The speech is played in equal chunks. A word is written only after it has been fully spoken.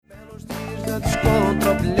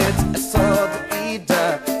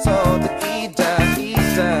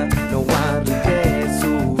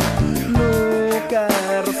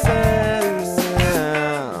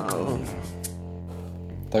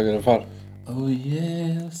Oh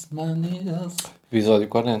yes, man, yes. Episódio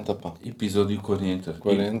 40, pá. Episódio 40.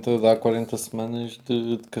 40 dá 40 semanas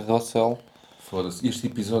de carrossel. Foda-se. Este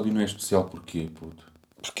episódio não é especial porquê, puto?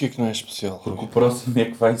 Porquê que não é especial? Porque o próximo é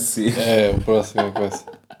que vai ser. É, o próximo é que vai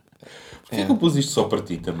ser. Porquê que eu pus isto só para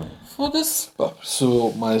ti também? Foda-se. Pá,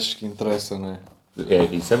 sou mais que interessa, não é? É,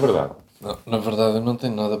 isso é verdade. Não, na verdade eu não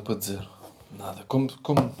tenho nada para dizer. Nada. Como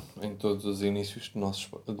em todos os inícios do nosso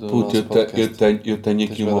Puto, podcast. eu tenho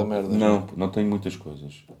aqui Tens bué uma... da merda, não tenho muitas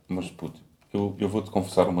coisas. Mas, puto, eu vou-te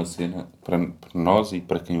confessar uma cena para nós e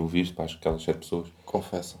para quem ouviste, para aquelas 7 pessoas.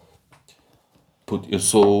 Confessa. Puto, eu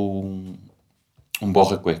sou um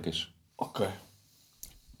borra-cuecas. Ok.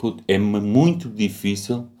 Puto, é-me muito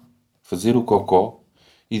difícil fazer o cocó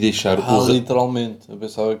e deixar o... Literalmente. Eu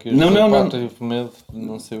pensava que Não. tive medo de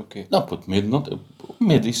não sei o quê. Não, puto, medo não tem.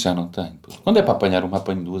 Medo isso já não tenho. Puto. Quando é para apanhar uma,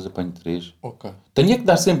 apanho duas, apanho três. Ok. Tenho é que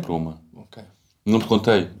dar sempre uma. Ok. Não te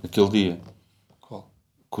contei, aquele dia. Qual?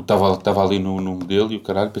 Que eu estava ali no modelo e o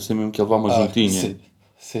caralho, pensei mesmo que ia levar uma juntinha.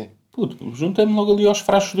 Sim. Puto, juntei-me logo ali aos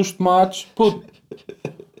frascos dos tomates. Puto.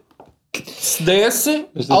 Se desse,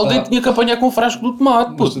 alguém tinha que apanhar com o frasco do tomate.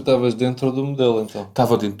 Mas Puto. tu estavas dentro do modelo, então.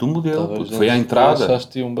 Estava dentro do modelo. Estavas Puto. dentro Foi à entrada.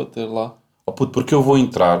 Deixaste iam bater lá. Oh, puto, porque eu vou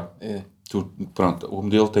entrar. É. Pronto, o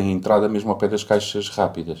modelo tem a entrada mesmo ao pé das caixas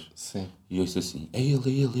rápidas. Sim. E eu disse assim, é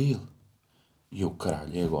ele. E eu,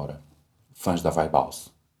 caralho, é agora. Fãs da Vibe House.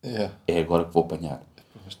 É agora que vou apanhar.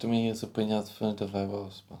 Mas também ias apanhar de fã da Vibe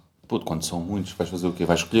House, pá. Puto, quando são muitos, vais fazer o quê?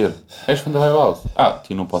 Vais escolher? És fã da Vibe House?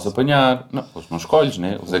 Ti não posso apanhar. Não, eles não escolhes,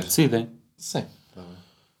 né? Eles é que decidem. Sim. Tá bem.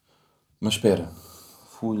 Mas espera.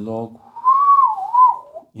 Fui logo.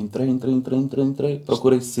 Entrei.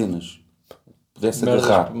 Procurei cenas. Pudesse Merdas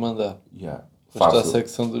agarrar. para mandar. Yeah. Foste à Fácil.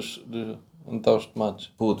 secção onde está os tomates.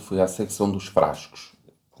 Puto, fui à secção dos frascos.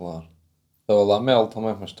 Claro. Estava lá mel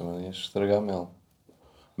também, mas também ias estragar mel.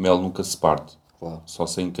 Mel nunca se parte. Claro. Só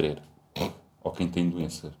sem querer. Ou quem tem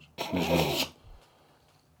doenças. Mesmo.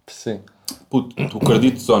 Sim. Puto, tu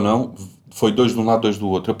acredites ou não, foi 2 de um lado, 2 do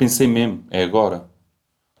outro. Eu pensei mesmo, é agora.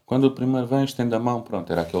 Quando o primeiro vem, estende a mão,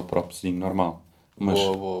 pronto, era aquele propósito normal. Mas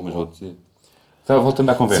vou dizer. Estava voltando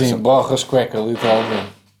à conversa. Sim, borras cueca,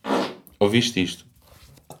 literalmente. Ouviste isto?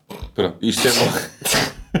 Pronto, isto é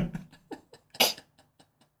bom.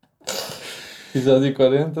 Episódio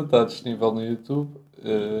 40 está disponível no YouTube.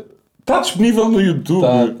 Está disponível no YouTube?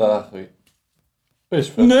 Está, Rui. Pois,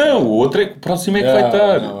 Não, o outro o próximo é que vai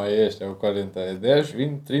estar. Não, é este, é o 40. É 10,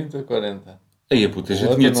 20, 30, 40. Aí, puta, já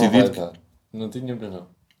O tinha outro não decidido. vai estar. Não tinha, mas não.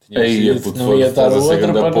 Aí, puto, não ia estar o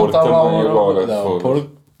outro para não estar lá o agora. Não, porco.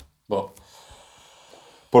 Bom.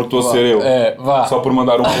 Por estou a ser eu. Vá. Só por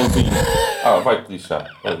mandar um pontinho. Vai-te lixar.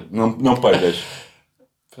 Não pegas.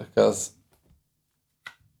 Por acaso.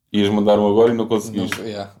 Ias mandar um agora e não conseguiste. Não,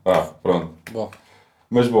 yeah. Pronto. Bom.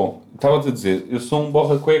 Mas bom, estava-te a dizer, eu sou um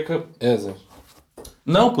borra-cueca.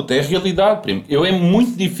 Não, puto, é a realidade, primo. Eu é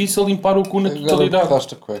muito difícil limpar o cu na totalidade.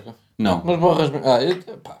 Borraste a cueca? Não. Mas borras...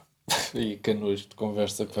 pá. E que nojo de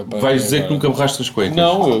conversa que vai para Vais dizer que nunca borraste as cuecas?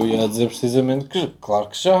 Não, eu ia dizer precisamente que... Claro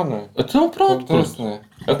que já, não é? Então pronto, Acontece, puto. não é?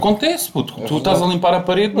 Acontece, puto. Tu estás a limpar a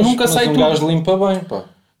parede, nunca sai um tudo. gajo limpa bem, pá.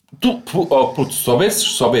 Puto,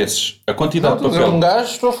 soubesses a quantidade de papel. Um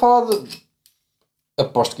gajo, estou a falar de...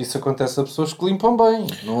 Aposto que isso acontece a pessoas que limpam bem.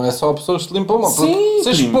 Não é só a pessoas que limpam mal. Sim,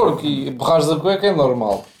 seres porco e borrares a cueca é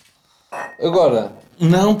normal. Agora...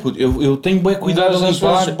 Não, puto, eu tenho bem cuidado a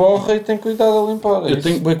limpar. Às vezes borra e tem cuidado a limpar. Eu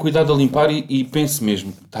tenho bem cuidado a limpar e penso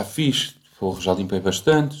mesmo, está fixe, porra, já limpei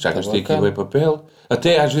bastante, já gastei aqui bem papel.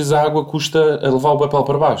 Até às vezes a água custa a levar o papel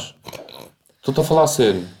para baixo. Estou-te a falar a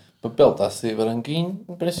sério. O papel está a ser branquinho,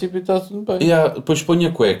 em princípio está tudo bem. Depois ponho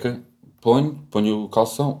a cueca, ponho o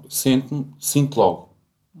calção, sinto logo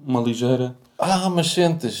uma ligeira... Mas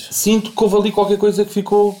sentes. Sinto que houve ali qualquer coisa que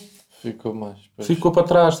ficou mais. Pois. Ficou para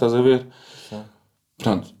trás, estás a ver? Sim.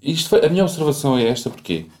 Pronto, a minha observação é esta,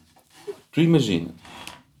 porque tu imagina,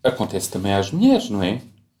 acontece também às mulheres, não é?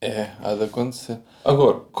 Há de acontecer.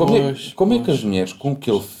 Agora, como é que as mulheres, com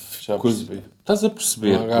aquele... Já percebi. Estás a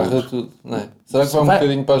perceber? Não agarra tudo, não é? Será que vai um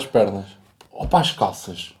bocadinho para as pernas? Ou para as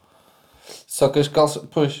calças? Só que as calças...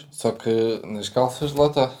 Pois, só que nas calças lá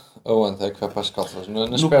está. Aonde é que vai para as calças?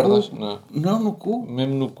 Nas pernas? Cu. Não, no cu.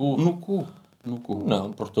 Mesmo no cu? No cu.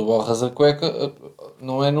 Não, porque tu borras a cueca,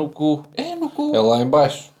 não é no cu. É no cu. É lá em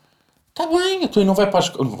baixo. Está bem, então não vai para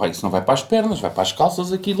as... Isso não vai para as pernas, vai para as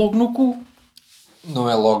calças aqui logo no cu. Não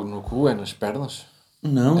é logo no cu, é nas pernas.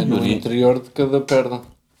 Não, é no interior de cada perna.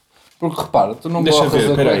 Porque repara, tu não Deixa borras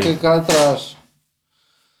ver, a cueca cá atrás.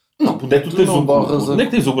 Não, onde é que tu tens o cu? Onde é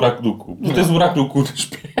que tens o buraco do cu? Tu tens o buraco do cu nas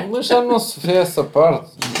pernas. Mas já não se vê essa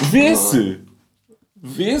parte. Vê-se!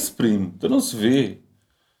 Vê-se, primo. Então não se vê.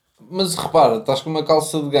 Mas repara, estás com uma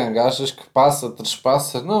calça de ganga, achas que passa,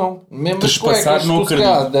 trespassa? Não. Mesmo as Trespassar, cuecas, não tu se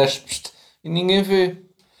calhar acredito. despes e ninguém vê.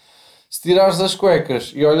 Se tirares as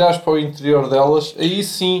cuecas e olhares para o interior delas, aí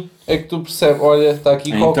sim é que tu percebes, olha, está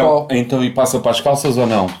aqui cocó. Então, e passa para as calças ou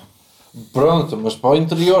não? Pronto, mas para o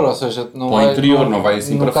interior, ou seja, não Para o vai... interior, não vai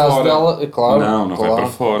assim no para caso fora. dela, é claro. Não vai para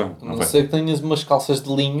fora. A Não não vai. ser que tenhas umas calças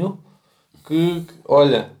de linho que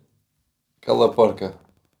olha, aquela porca.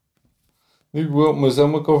 Digo eu, mas é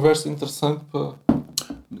uma conversa interessante para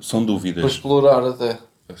São dúvidas. explorar até.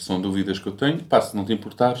 São dúvidas que eu tenho. Pá, se não te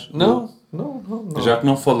importares. Não. Já que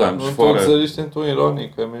não falamos Não estou a fora... dizer isto em tom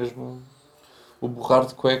irónico, é mesmo... O borrar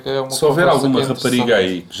de cueca é uma Se houver conversa alguma que é rapariga interessante.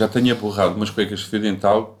 aí que já tenha borrado umas cuecas de fio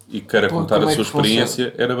dental e queira Pô, contar como a é sua que funciona?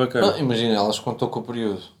 experiência, era bacana. Não, imagina, elas contou com o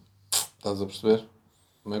período. Estás a perceber?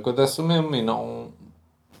 Também acontece o mesmo e não...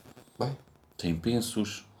 Bem, Tem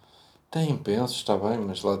pensos. tem pensos, está bem,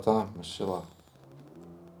 mas lá está, mas sei lá.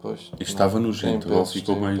 Pois, Isto estava nojento, tem ou pensos,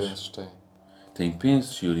 ficou tem mais... pensos, tem. Tem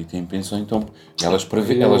pensos, Yuri, tem pensos, ou então... Elas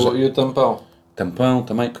E o tampão? Tampão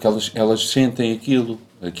também, porque elas sentem aquilo,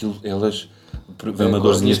 elas... Vem uma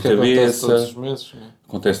dorzinha Diz de que acontece todos os cabeça, meses, né?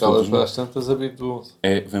 acontece todos Elas os meses. às tantas habituam-se.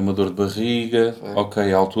 Vem uma dor de barriga,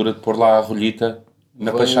 ok, à altura de pôr lá a rolhita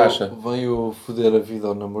na pachacha. Vem o foder a vida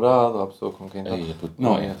ao namorado, à pessoa com quem está. Ei, puto,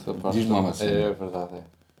 não é, Essa parte diz-me lá também. uma cena. É verdade,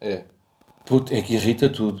 é. Puto, é que irrita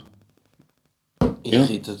tudo.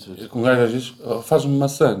 Irrita tudo. Um gajo às vezes faz-me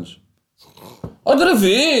maçãs. Outra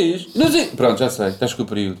vez! Não sei. Pronto, já sei, estás com o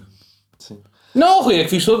período. Sim. Não, Rui, é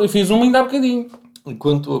que fiz uma ainda há bocadinho.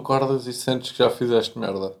 Enquanto tu acordas e sentes que já fizeste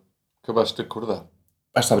merda, acabaste de acordar.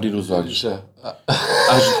 Basta abrir os olhos. Já.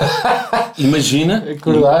 Imagina,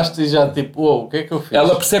 Acordaste e já tipo, o que é que eu fiz?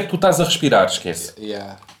 ela percebe que tu estás a respirar, esquece.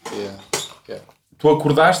 Yeah. Tu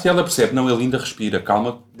acordaste e ela percebe, não, ele ainda respira,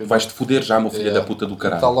 calma, vais-te foder já, meu filho da puta do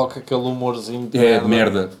Está caralho. logo aquele humorzinho de É,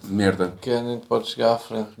 merda. merda. Que nem te podes chegar à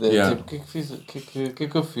frente dele. Yeah. Tipo, o que é que fiz? O que é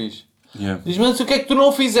que eu fiz? Yeah. Diz-me, mas o que é que tu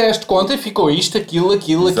não fizeste? Conta e ficou isto, aquilo.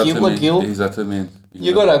 Exatamente. E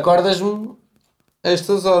agora acordas-me a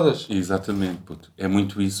estas horas. Exatamente, puto. É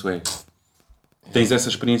muito isso, é. Tens essa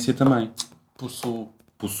experiência também.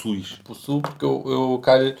 Possuis. Possuo porque eu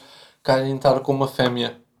calho em estar com uma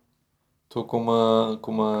fêmea. Estou com uma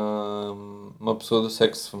pessoa do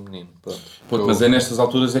sexo feminino. Pronto. Puto, mas é nestas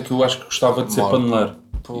alturas é que eu acho que gostava de ser paneleiro.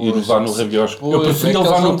 E levar no rabiosco. Eu preferia é que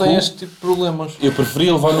levar eles no não têm cu. este tipo de problemas. Eu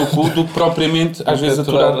preferia levar no cu do que propriamente, às vezes,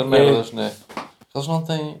 aturar merdas, né? Eles não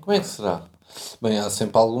têm... Como é que será? Bem, há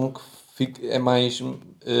sempre algum que é mais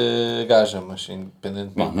gaja, mas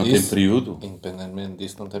independentemente não disso... tem período. Independentemente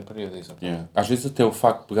disso, não tem período. Yeah. Às vezes até o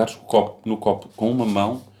facto de pegares no copo com uma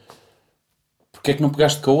mão, porque é que não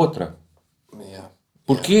pegaste com a outra? Yeah.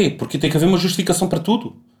 Porquê? Porque tem que haver uma justificação para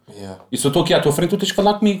tudo. Yeah. E se eu estou aqui à tua frente, tu tens que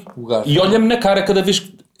falar comigo. O garfo. E olha-me na cara cada vez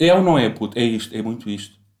que... É ou não é, puto? É isto, é muito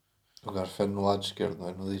isto. O garfo é no lado esquerdo, não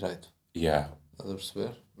é no direito. Yeah. Estás a perceber?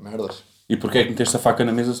 Merdas. E porquê é que meteste a faca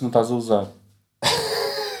na mesa se não estás a usar?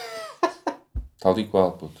 Tal e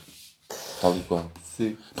qual, puto. Tal e qual.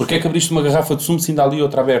 Sim. Porquê é que abriste uma garrafa de sumo se ainda há ali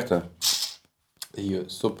outra aberta? E eu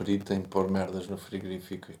sou perito em pôr merdas no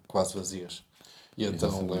frigorífico quase vazias. E então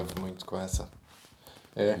levo muito com essa.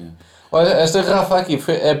 É. Olha, esta garrafa aqui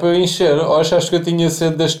é para eu encher. Ou achaste que eu tinha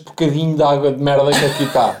sede deste bocadinho de água de merda que aqui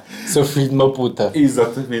está? Seu filho de uma puta.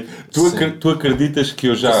 Exatamente. Tu acreditas que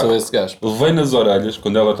eu já Eu sou esse gajo. levei nas orelhas,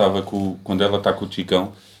 quando ela está com o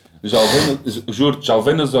Chicão, juro-te, já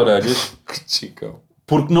levei nas orelhas Que chicão.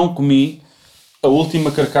 porque não comi a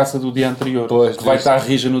última carcaça do dia anterior, que vai estar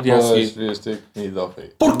rija no dia a seguir. Devias ter comido,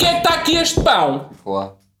 ok. Porquê é que está aqui este pão?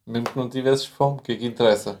 Lá. Mesmo que não tivesses fome, o que é que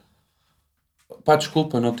interessa? Pá,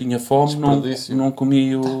 desculpa, não tinha fome, não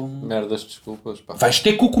comi o... Merdas, desculpas, pá. Vais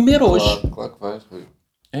ter que o comer hoje. Claro que vais, Rui.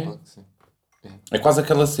 É? Claro que sim. É quase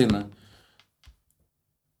aquela cena.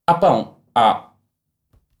 Há pão?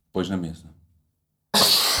 Pões na mesa.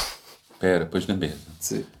 Espera, pões na mesa.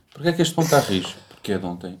 Sim. Porquê é que este pão está rijo? Porque é de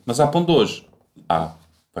ontem. Mas há pão de hoje?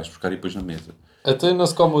 Vais buscar e pões na mesa. Até não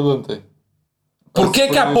se come o de ontem. Porquê é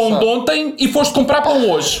que há pão de ontem e foste comprar pão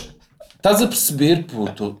hoje? Estás a perceber,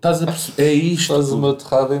 puto? Estás a perceber? É isto. Faz uma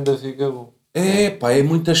torrada ainda fica bom. Pá, é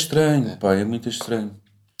muito estranho. Pá, é muito estranho.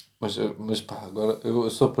 Mas pá, agora eu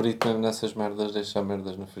sou perito mesmo nessas merdas, deixar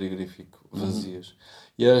merdas no frigorífico vazias.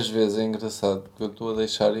 E às vezes é engraçado porque eu estou a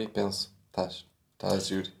deixar e penso, estás,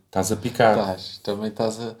 Yuri. Estás a picar. Também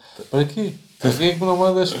estás a... Para quê? Para que é que me não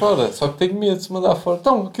mandas fora? Só que tenho medo de se mandar fora.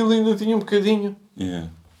 Então, aquilo ainda tinha um bocadinho. Yeah.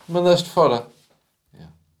 Mandaste fora.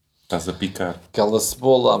 Estás a picar. Aquela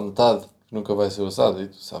cebola à metade, que nunca vai ser usada, e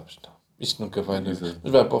tu sabes, não, isto nunca vai... Mas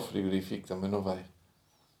vai para o frigorífico, também não vai.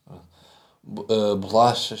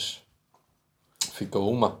 Bolachas. Fica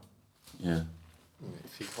uma. Yeah.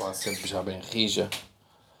 Fico lá sempre já bem rija.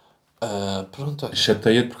 Pronto, olha.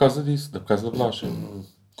 Chateia-te por causa disso, por causa da bolacha.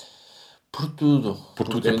 Por tudo. Por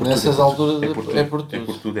tudo, é por Nessas tudo. alturas É por tudo. é por tudo. É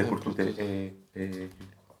por tudo, é por tudo. É...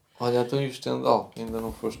 Olha, então e o estendal? Ainda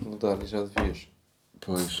não foste mudar e já devias.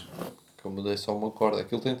 Pois. Que eu mudei só uma corda.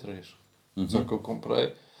 Aquilo tem 3. Só que eu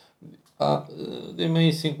comprei. Dei-me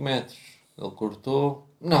aí 5 metros. Ele cortou.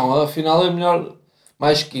 Não, afinal é melhor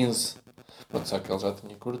mais 15. Pronto, só que ele já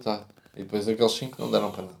tinha cortado. E depois aqueles 5 não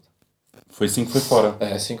deram para nada. Foi 5 foi fora.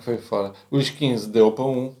 É, 5 foi fora. Os 15 deu para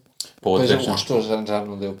um. Depois o resto já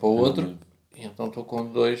não deu para o outro. E então estou com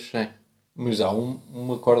 2 sem. Mas há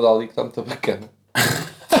uma corda ali que está muito bacana.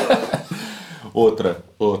 Outra.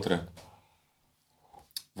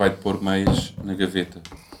 Vai-te pôr meias na gaveta.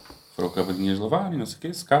 Foram acabadinhas de lavar e não sei o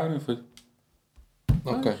quê, secaram. Foi...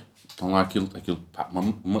 Ok. Então lá aquilo pá,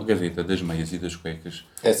 uma gaveta das meias e das cuecas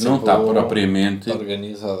É não está propriamente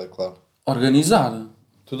organizada, claro. organizada.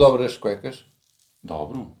 Tu dobras as cuecas?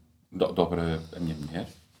 Dobro. Dobra a minha mulher.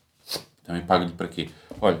 Também pago-lhe para quê?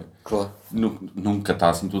 Olha, Claro. nunca está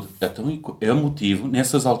assim tudo. Então, é motivo,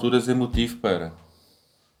 nessas alturas é motivo para...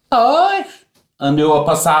 Ai, andou a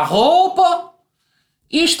passar a roupa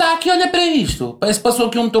e está aqui, olha para isto. Parece que passou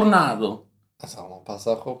aqui um tornado. Mas ela não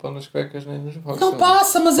passa a roupa nas cuecas nem nos boxers. Não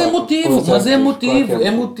passa, mas é motivo.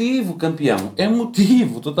 É motivo, campeão. É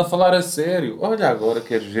motivo. Estou-te a falar a sério. Olha agora,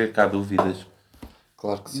 queres ver cá dúvidas?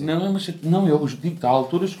 Claro que sim. Não, eu digo, há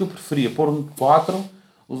alturas que eu preferia pôr-me 4,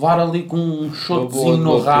 levar ali com um chotezinho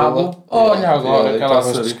no rabo. Olha agora,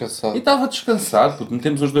 aquela descansado. E estava descansado, porque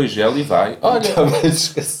metemos os 2 gel e vai. Olha. Estava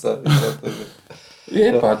descansado, exatamente.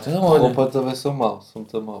 Epá, então, A olha. roupa também sou mau, sou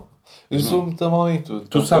muito mau. Eu sou muito mau em tudo.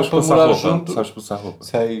 Tu sabes passar roupa? Sabes passar roupa?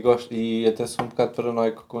 Sei, gosto, e até sou um bocado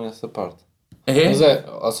paranoico com essa parte. É? Mas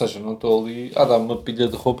ou seja, não estou ali... dá-me uma pilha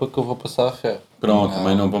de roupa que eu vou passar a ferro. Pronto,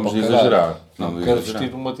 também não vamos exagerar. Não quero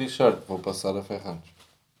vestir uma t-shirt, vou passar a ferro antes.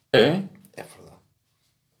 É? É verdade.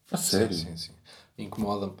 A sério? Sim.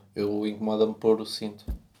 Incomoda-me. Incomoda-me pôr o cinto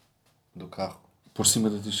do carro. Por cima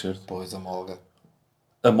da t-shirt? Pois, a molga.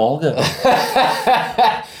 A molga?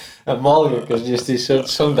 A molga, que as minhas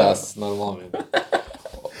t-shirts são de aço, normalmente.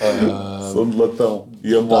 São de latão.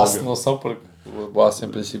 E a molga? Aço não são, porque o aço em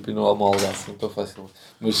princípio não amolga assim tão fácil.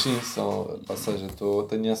 Mas sim, são, ou seja,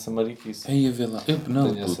 tenho essa mariquice. Aí a ver lá. Eu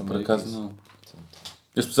não, puto, por acaso não.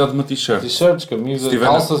 Eu precisar de uma t-shirt. T-shirts, camisas,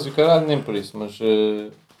 calças e o caralho, nem por isso, mas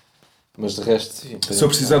de resto sim. Se eu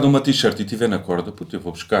precisar de uma t-shirt e estiver na corda, puto, eu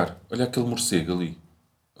vou buscar. Olha aquele morcego ali,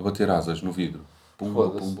 a bater asas no vidro.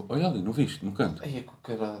 Pumba, pumba. Olha ali, não viste? No canto. Ai, é que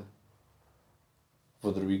caralho.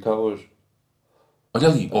 Vou dormir cá hoje. Olha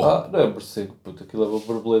ali. Oh. Não é morcego, puto, aquilo é uma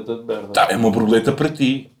borboleta de merda. Tá, é uma borboleta para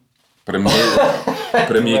ti. Para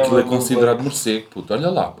mim, aquilo é considerado morcego, puto.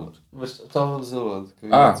 Olha lá, puto. Mas estava a dizer onde? Que eu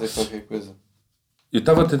ia dizer qualquer coisa. Eu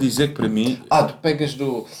estava-te a dizer que para mim... Tu pegas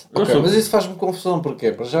do... Ok, mas isso faz-me confusão,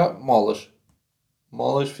 porquê? Para já, molas.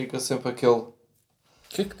 Molas fica sempre aquele... O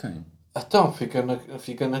que é que tem? Então,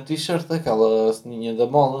 fica na t-shirt, aquela ceninha da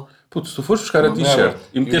mola. Puto, se tu fores buscar a t-shirt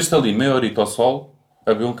e meteres-te ali meia horita ao sol,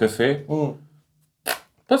 a beber um café...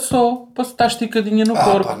 Passou, está esticadinha no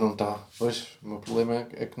corpo. Pá, não está. Pois, o meu problema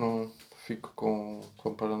é que não fico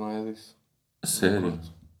com paranoia disso. A sério?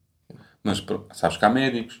 Mas sabes que há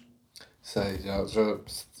médicos. Sei, já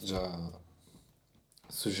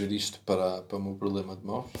sugeriste para o meu problema de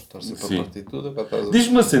mãos. Estar sempre a partir tudo.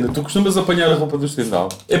 Diz-me uma cena, tu costumas apanhar a roupa do estendal?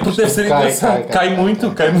 É porque deve ser engraçado. Cai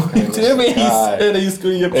muito. Era isso que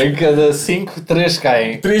eu ia perceber. Em cada 5, 3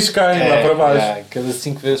 caem. 3 caem lá para baixo. Cada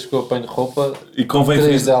 5 vezes que eu apanho roupa, e convém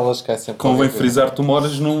 3 delas caem sempre. Convém frisar que tu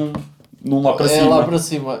moras num lá para cima. É lá para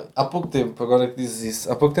cima. Há pouco tempo, agora que dizes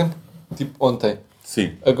isso, há pouco tempo, tipo ontem,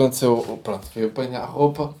 sim. Aconteceu, pronto, fui apanhar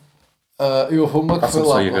roupa. Eu vou uma que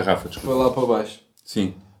foi lá para baixo.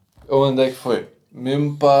 Sim. Onde é que foi?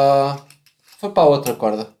 Mesmo para... Foi para a outra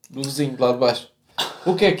corda. Do vizinho de lá de baixo.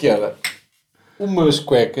 O que é que era? Umas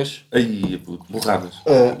cuecas. Aí, borradas.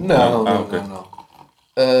 Não.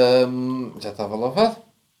 Já estava lavado.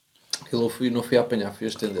 Aquilo não fui a apanhar, fui a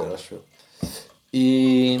estender, acho eu.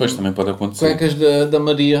 E... Pois também pode acontecer. Cuecas da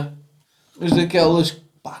Maria. Mas daquelas...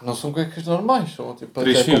 não são cuecas normais. São tipo...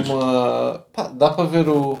 3 fios. Dá para ver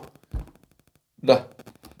o... Dá.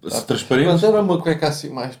 Transparente? Era uma cueca assim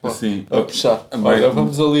mais a puxar. Olha,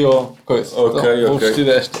 vamos ali ao coisa. Vou vestir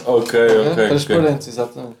esta. Ok. Transparentes,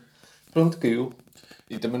 exatamente. Pronto, caiu.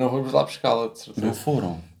 E também não vamos lá buscá-la, de certeza. Não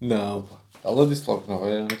foram? Não, pá. Ela disse logo que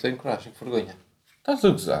não tenho coragem, que vergonha. Estás a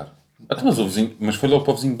gozar? Mas o vizinho... Mas foi logo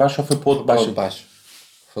para o vizinho de baixo ou foi para o outro de baixo?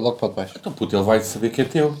 Foi logo para o de baixo. Então, puto, ele vai saber que é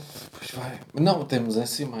teu. Pois vai. Não, temos em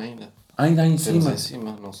cima ainda. Ainda há em cima? Temos em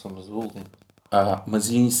cima, não somos o último. Mas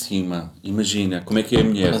e em cima? Imagina, como é que é a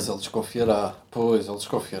mulher? Mas ele desconfiará. Pois, ele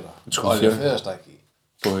desconfiará. Desconfia? Olha, festa aqui.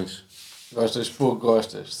 Pois. Gostas pouco,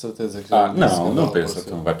 gostas. Certeza que já não pensa,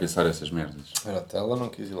 não vai pensar essas merdas. Até ela não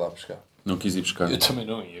quis ir lá buscar. Não quis ir buscar. Eu também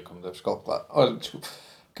não ia, como deves calcular. Olha, desculpa.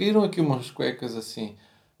 Caíram aqui umas cuecas assim...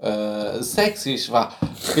 sexys, vá.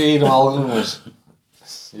 Caíram algumas.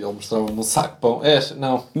 E ele mostrava-me um saco de pão.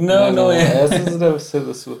 Não. Não é. Essas devem ser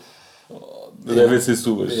da sua... Devem ser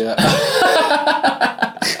suas. Yeah.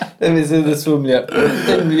 Devem ser da sua mulher.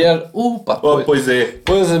 Tem mulher... Pois é.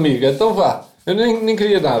 Pois, amiga. Então vá. Eu nem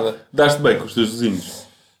queria nada. Daste bem com os teus vizinhos?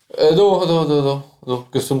 Dou.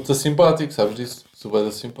 Porque eu sou muito simpático, sabes disso? Sou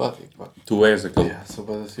bem simpático. Pá. Tu és aquele... Sou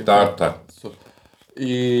bem simpático. Tá.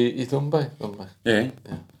 E estou-me bem. É?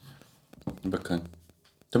 Bacana.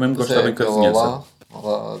 Também me gosto de dar bem com a vizinhança.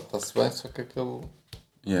 Olá, está-se bem, só que aquele...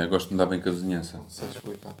 Gosto de me dar bem com a vizinhança. Não sei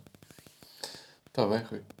explicar. Está bem,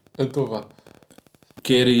 Rui. Então vá.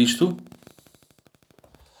 Que era isto?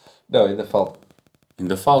 Não, ainda falta.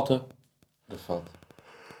 Ainda falta.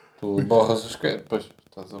 Tu borras os que... Pois,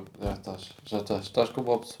 já estás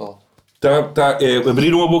como o pessoal.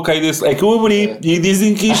 Abriram a boca aí desse... É que eu abri e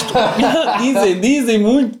dizem que isto... dizem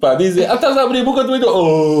muito, pá. Dizem, estás a abrir a boca, também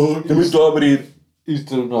estou a abrir.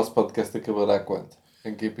 Isto o nosso podcast acabará quando?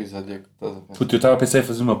 Em que episódio é que estás a pensar? Puta, eu estava a pensar em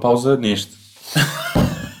fazer uma pausa neste.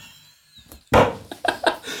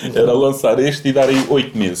 Era lançar este e dar aí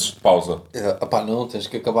 8 meses de pausa. Não, tens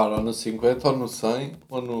que acabar ou no 50, ou no 100,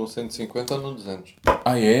 ou no 150, ou no 200.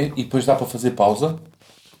 É? E depois dá para fazer pausa?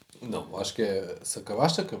 Não, acho que é... Se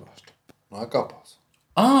acabaste. Não há cá pausa.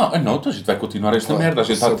 Não, então a gente vai continuar esta merda. A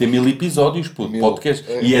gente está a ter 1000 episódios, podcast.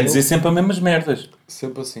 E é dizer sempre as mesmas merdas.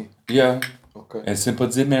 Sempre assim. Okay. É sempre a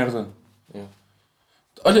dizer merda. Yeah.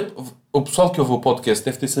 Olha, o pessoal que ouve o podcast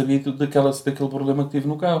deve ter sabido daquele problema que tive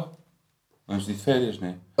no carro. Antes de ir de férias, não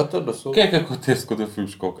é? O que é que acontece quando eu fui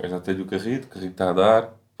buscar o carro? Já tenho o carrinho está a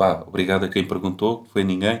dar. Obrigado a quem perguntou, foi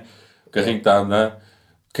ninguém. O carrinho está a andar.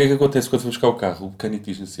 O que é que acontece quando fui buscar o carro? O mecânico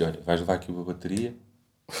diz assim, olha, vais levar aqui uma bateria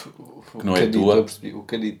que não é tua. Eu percebi. O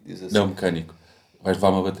canito diz assim. Não, mecânico. Vais levar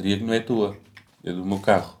uma bateria que não é tua. É do meu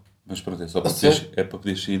carro. Mas pronto, é para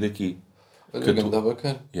poder sair daqui. Olha, que está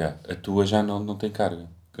bacana. A tua já não tem carga.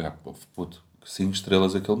 Puto, 5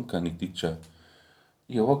 estrelas aquele mecânico, digo-te já.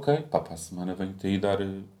 E eu, ok, para a semana venho-te aí dar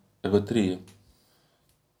a bateria.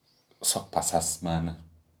 Só que passa a semana.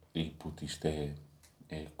 E puto, isto é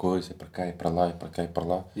coisa, é para cá, é para lá, é para cá, é para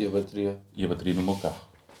lá. E a bateria? E a bateria no meu carro.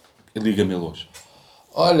 Liga-me ele hoje.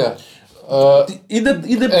 Olha... Ainda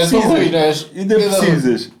precisas. Ainda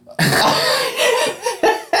precisas.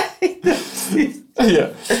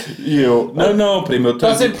 E eu... Não, primo, eu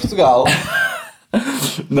estás em Portugal?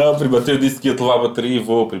 Não, primo, eu disse que ia-te levar a bateria e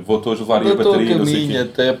vou hoje levar a bateria. Eu estou a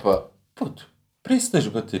até, pá. Puto, preço das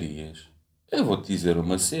baterias. Eu vou-te dizer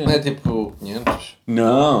uma cena. Não é tipo 500?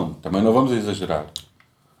 Não, também não vamos exagerar.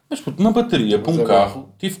 Mas puto, uma bateria para um carro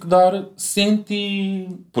tive que dar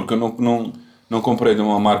 100 Porque eu não comprei de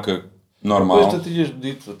uma marca normal. Mas tu tinhas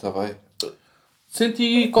dito, está bem. 100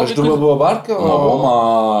 e qualquer coisa. Mas de uma boa marca? Uma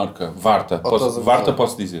boa marca. Varta.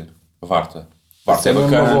 Posso dizer. Varta é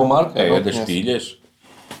bacana. Uma boa marca? É das pilhas.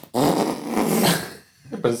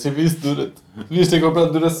 Parece que isso dura. Devias ter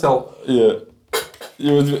comprado Duracell. Eu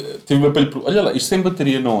tive uma pele... Olha lá, isto sem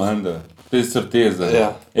bateria não anda. Tenho certeza.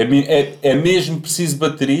 É mesmo preciso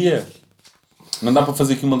bateria? Não dá para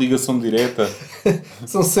fazer aqui uma ligação direta?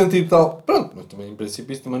 São 100 e tal. Pronto, mas também em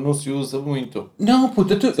princípio isso também não se usa muito. Não,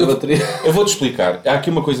 puta, eu vou-te explicar. Há aqui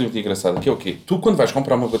uma coisa muito engraçada, que é o quê? Tu quando vais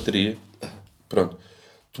comprar uma bateria, pronto,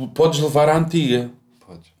 tu podes levar a antiga.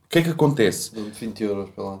 Podes. O que é que acontece? Dão-te 20 euros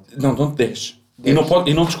pela antiga. Não, dão-te 10. E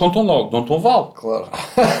não descontam logo, dão-te um vale. Claro.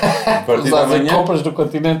 A partir da manhã... compras do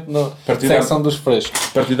continente na secção dos frescos.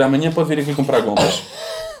 A partir da manhã pode vir aqui comprar gomas.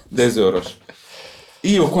 10 euros.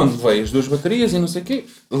 E eu, quando levei as 2 baterias e não sei o quê,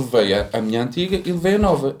 levei a minha antiga e levei a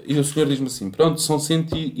nova. E o senhor diz-me assim, pronto, são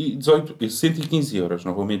 118, 115 euros,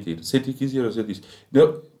 não vou mentir. 115 euros, eu disse.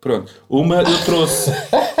 Pronto, uma eu trouxe.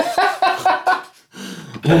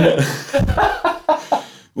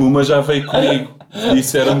 Uma já veio comigo.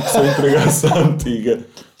 Disseram-me que se eu entregasse a antiga,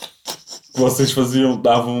 vocês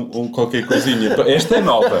davam qualquer coisinha. Esta é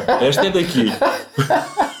nova, esta é daqui.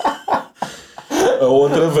 A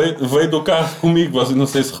outra veio do carro comigo. Vocês não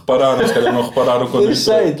sei se repararam, se calhar não repararam quando eu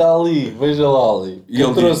sei, está ali, veja lá ali. E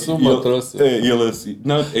ele trouxe uma, trouxe. Ele assim,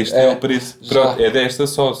 não, este é o preço. Pronto, é desta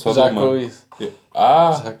só já de uma. Com isso.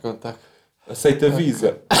 Já conta. Aceita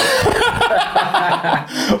Visa.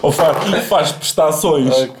 Ou faz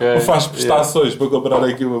prestações. Ou faz prestações para comprar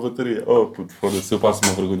aqui uma bateria. Oh, puto, foda-se, eu passo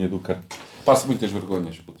uma vergonha do carro. Passo muitas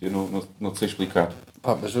vergonhas, puto. Eu não te sei explicar.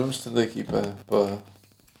 Pá, mas vamos estando aqui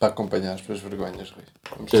para acompanhar as tuas vergonhas, Rui.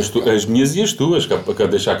 As minhas e as tuas, que para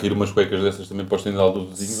deixar cair umas cuecas dessas também para o estendal do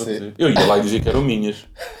vizinho. Vou dizer. Eu ia lá e dizia que eram minhas.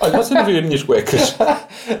 Olha, você não vê as minhas cuecas.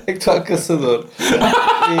 É que tu é caçador.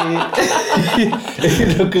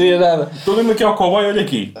 E não queria nada. Estou mesmo aqui ao cowboy, olha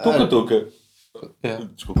aqui. Tuca. É.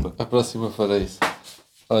 Desculpa. A próxima farei isso.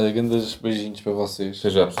 Olha, grandes beijinhos para vocês.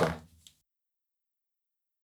 Seja, pessoal.